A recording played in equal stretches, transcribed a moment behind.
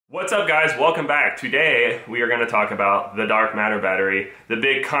What's up, guys? Welcome back. Today we are going to talk about the dark matter battery, the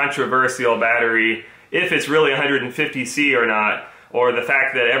big controversial battery, if it's really 150C or not, or the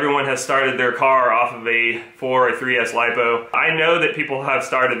fact that everyone has started their car off of a 4 or 3S LiPo. I know that people have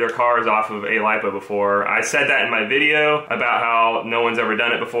started their cars off of a LiPo before. I said that in my video about how no one's ever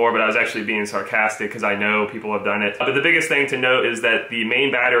done it before, but I was actually being sarcastic because I know people have done it. But the biggest thing to note is that the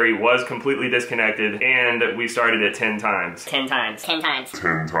main battery was completely disconnected and we started it 10 times. 10 times. 10 times.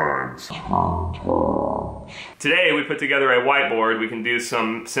 10 times. Today we put together a whiteboard. We can do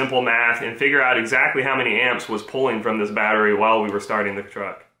some simple math and figure out exactly how many amps was pulling from this battery while we were starting the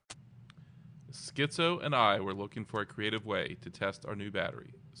truck. Skitzo and I were looking for a creative way to test our new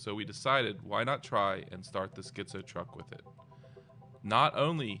battery, so we decided why not try and start the Skitzo truck with it. Not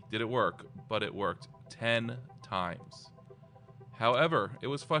only did it work, but it worked 10 times. However, it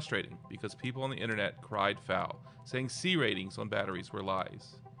was frustrating because people on the internet cried foul, saying C ratings on batteries were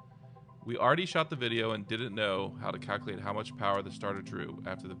lies. We already shot the video and didn't know how to calculate how much power the starter drew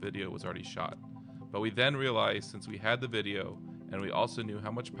after the video was already shot. But we then realized since we had the video and we also knew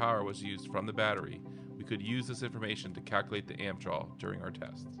how much power was used from the battery, we could use this information to calculate the amp draw during our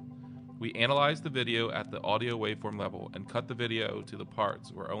tests. We analyzed the video at the audio waveform level and cut the video to the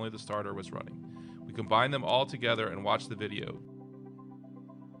parts where only the starter was running. We combined them all together and watched the video.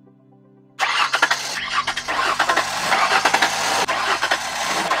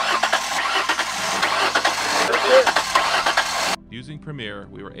 Using Premiere,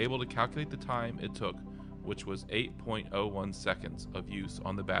 we were able to calculate the time it took, which was 8.01 seconds of use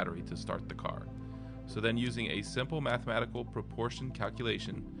on the battery to start the car. So then using a simple mathematical proportion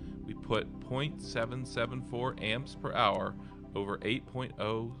calculation, we put 0.774 amps per hour over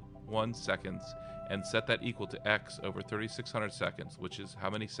 8.01 seconds and set that equal to X over 3600 seconds, which is how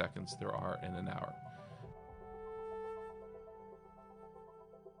many seconds there are in an hour.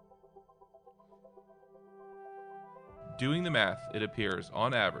 Doing the math, it appears,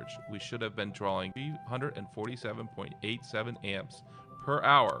 on average, we should have been drawing 347.87 amps per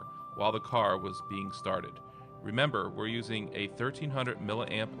hour while the car was being started. Remember, we're using a 1300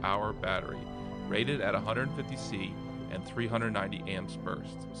 milliamp hour battery rated at 150C and 390 amps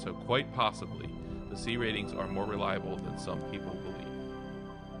burst, so quite possibly the C ratings are more reliable than some people believe.